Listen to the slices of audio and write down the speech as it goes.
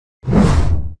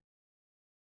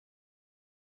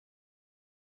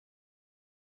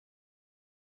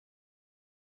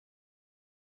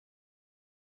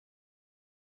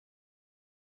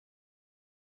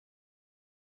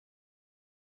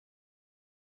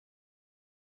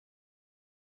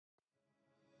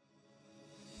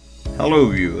Hello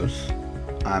viewers,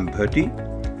 I'm Bhatti,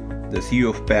 the CEO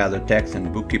of PAA, the tax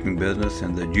and bookkeeping business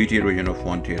in the GTA region of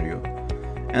Ontario.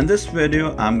 In this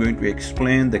video, I'm going to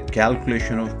explain the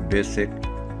calculation of basic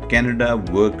Canada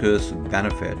Workers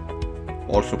Benefit,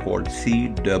 also called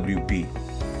CWB,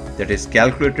 that is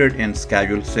calculated in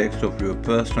Schedule 6 of your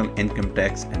Personal Income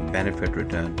Tax and Benefit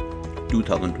Return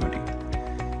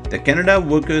 2020. The Canada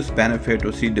Workers Benefit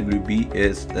or CWB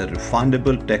is a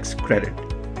refundable tax credit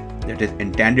that is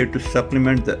intended to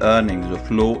supplement the earnings of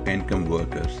low-income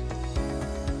workers.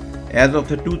 As of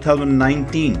the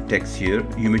 2019 tax year,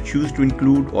 you may choose to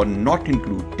include or not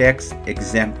include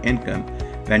tax-exempt income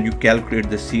when you calculate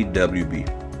the CWB.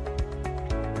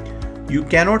 You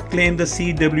cannot claim the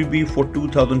CWB for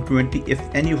 2020 if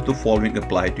any of the following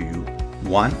apply to you.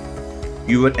 1.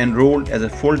 You were enrolled as a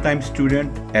full-time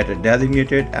student at a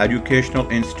designated educational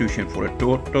institution for a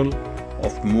total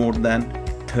of more than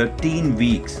 13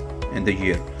 weeks in the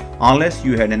year, unless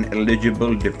you had an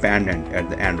eligible dependent at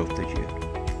the end of the year.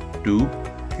 2.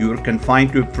 You were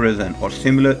confined to a prison or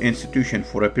similar institution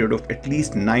for a period of at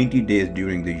least 90 days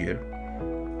during the year.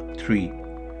 3.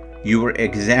 You were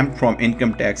exempt from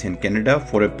income tax in Canada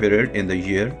for a period in the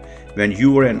year when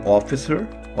you were an officer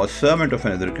or servant of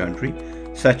another country,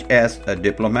 such as a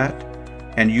diplomat,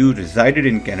 and you resided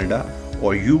in Canada,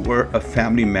 or you were a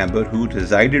family member who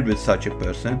resided with such a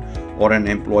person or an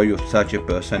employee of such a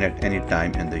person at any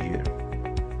time in the year.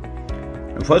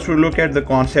 Now first we'll look at the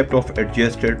concept of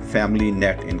adjusted family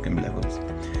net income levels.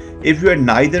 If you are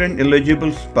neither an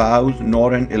eligible spouse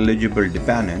nor an eligible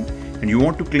dependent and you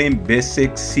want to claim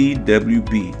basic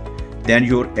CWB, then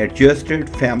your adjusted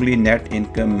family net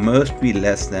income must be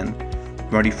less than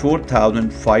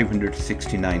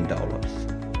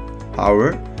 $24,569.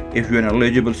 However, if you are an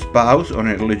eligible spouse or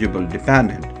an eligible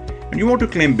dependent and you want to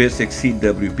claim basic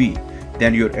CWB,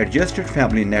 then your adjusted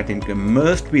family net income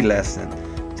must be less than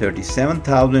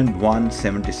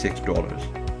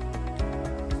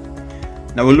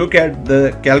 $37,176. Now we'll look at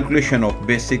the calculation of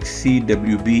basic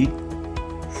CWB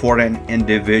for an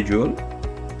individual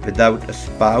without a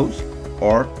spouse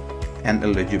or an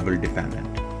eligible dependent.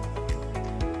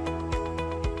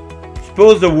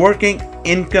 Suppose the working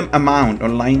income amount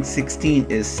on line 16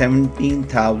 is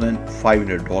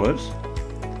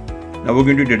 $17,500. Now we're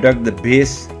going to deduct the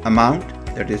base amount,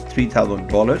 that is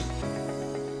 $3,000.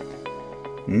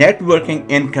 Net working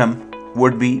income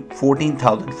would be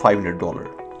 $14,500.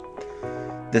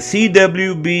 The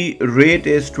CWB rate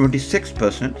is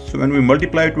 26%. So when we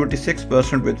multiply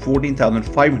 26% with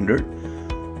 14,500,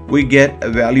 we get a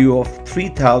value of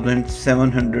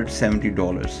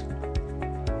 $3,770.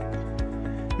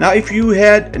 Now, if you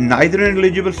had neither an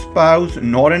eligible spouse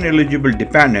nor an eligible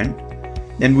dependent,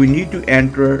 then we need to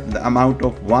enter the amount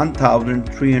of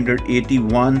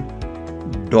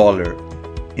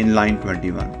 $1,381 in line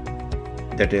 21.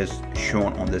 That is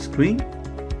shown on the screen.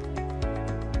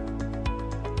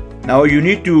 Now you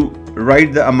need to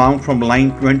write the amount from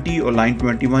line 20 or line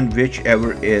 21,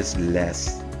 whichever is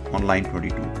less on line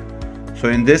 22. So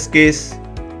in this case,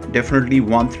 definitely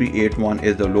 1,381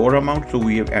 is the lower amount, so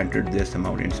we have entered this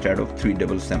amount instead of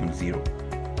 3,770.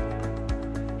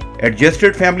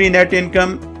 Adjusted family net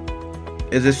income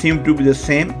is assumed to be the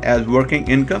same as working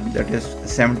income, that is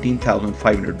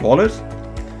 $17,500.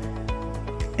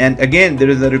 And again, there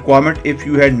is a requirement if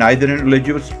you had neither an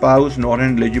eligible spouse nor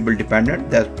an eligible dependent,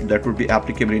 that would be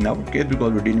applicable in our case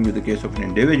because we're dealing with the case of an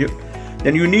individual,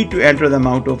 then you need to enter the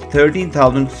amount of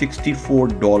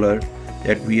 $13,064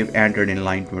 that we have entered in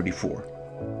line 24.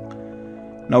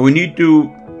 Now we need to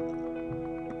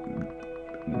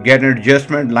get an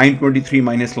adjustment, line 23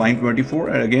 minus line 24,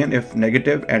 and again if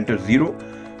negative, enter 0.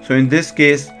 So in this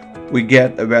case we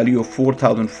get a value of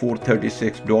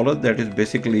 $4,436. That is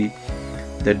basically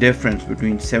the difference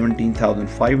between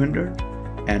 $17,500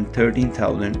 and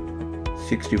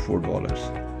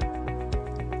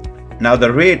 $13,064. Now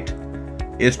the rate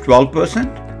is 12%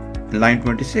 in line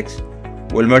 26.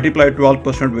 We'll multiply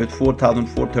 12% with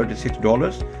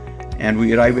 $4,436 and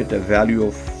we arrive at a value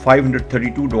of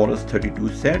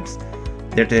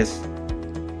 $532.32. That is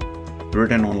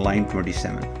written on line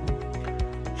 27.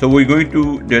 So we're going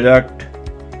to deduct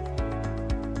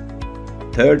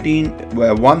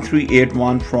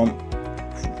 1,381 from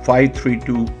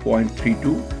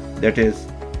 532.32. That is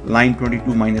line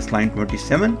 22 minus line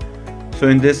 27. So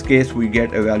in this case we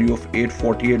get a value of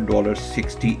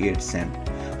 $848.68.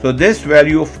 So this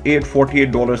value of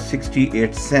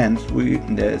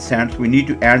 $848.68 we need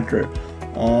to enter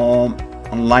on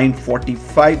line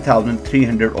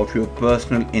 45,300 of your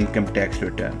personal income tax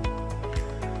return.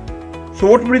 So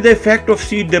what will be the effect of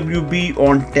CWB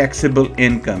on taxable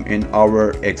income in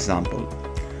our example?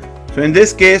 So in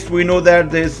this case, we know that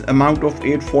this amount of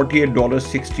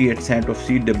 $848.68 of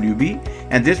CWB,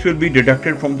 and this will be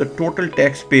deducted from the total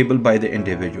tax payable by the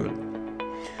individual.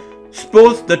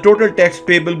 Suppose the total tax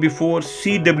payable before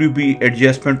CWB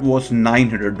adjustment was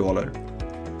 $900.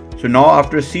 So now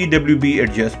after CWB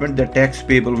adjustment, the tax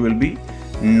payable will be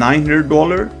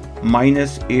 $900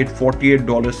 minus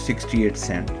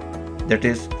 $848.68. That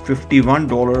is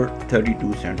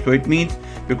 $51.32. So it means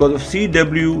because of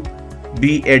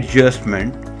CWB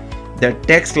adjustment, the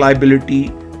tax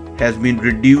liability has been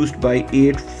reduced by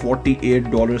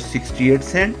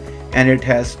 $848.68, and it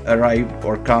has arrived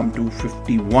or come to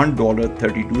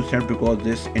 $51.32 because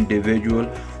this individual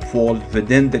falls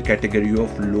within the category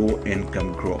of low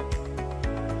income group.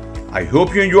 I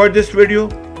hope you enjoyed this video.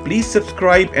 Please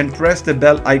subscribe and press the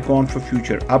bell icon for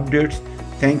future updates.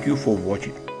 Thank you for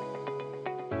watching.